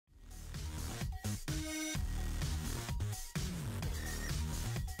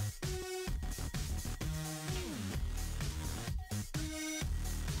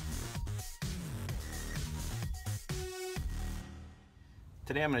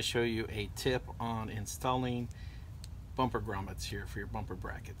Today I'm going to show you a tip on installing bumper grommets here for your bumper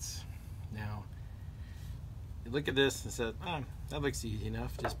brackets. Now, you look at this and say, that looks easy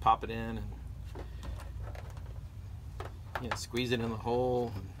enough. Just pop it in and squeeze it in the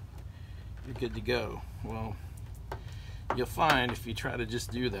hole and you're good to go. Well, you'll find if you try to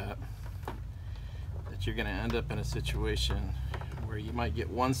just do that, that you're going to end up in a situation where you might get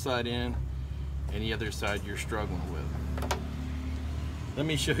one side in and the other side you're struggling with. Let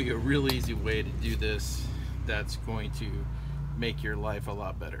me show you a real easy way to do this that's going to make your life a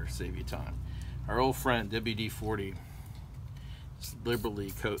lot better, save you time. Our old friend WD-40, just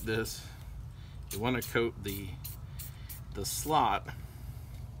liberally coat this. You want to coat the slot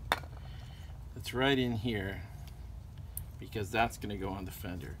that's right in here, because that's going to go on the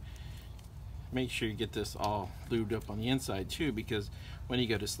fender. Make sure you get this all lubed up on the inside too, because when you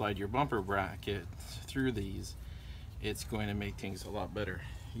go to slide your bumper bracket through these, it's going to make things a lot better.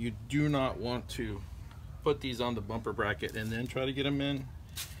 You do not want to put these on the bumper bracket and then try to get them in,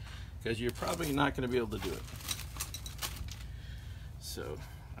 because you're probably not going to be able to do it. So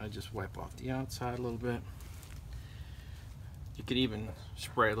I just wipe off the outside a little bit. You could even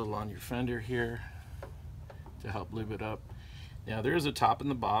spray a little on your fender here to help lube it up. Now there's a top and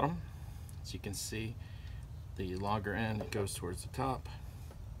the bottom. As you can see, the longer end, it goes towards the top.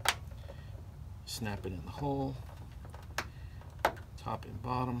 Snap it in the hole, top and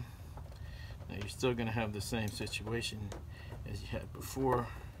bottom. Now you're still going to have the same situation as you had before,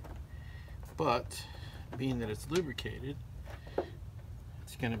 but being that it's lubricated,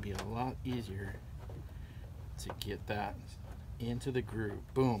 it's going to be a lot easier to get that into the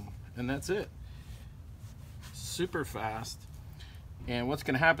groove. Boom, and that's it. Super fast. And what's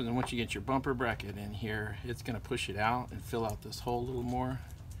going to happen is once you get your bumper bracket in here, it's going to push it out and fill out this hole a little more.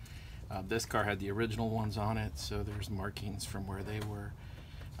 This car had the original ones on it, so there's markings from where they were.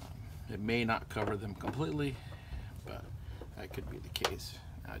 It may not cover them completely, but that could be the case.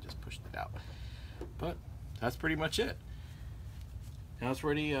 I just pushed it out. But that's pretty much it. Now it's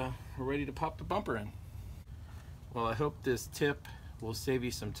ready. We're ready to pop the bumper in. Well, I hope this tip will save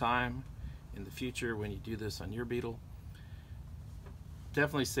you some time in the future when you do this on your Beetle.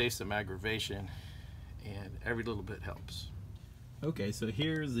 Definitely save some aggravation, and every little bit helps. Okay, so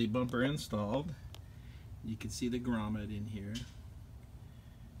here's the bumper installed. You can see the grommet in here. See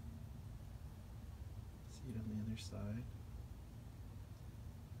it on the other side.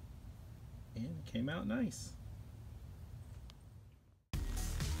 And it came out nice.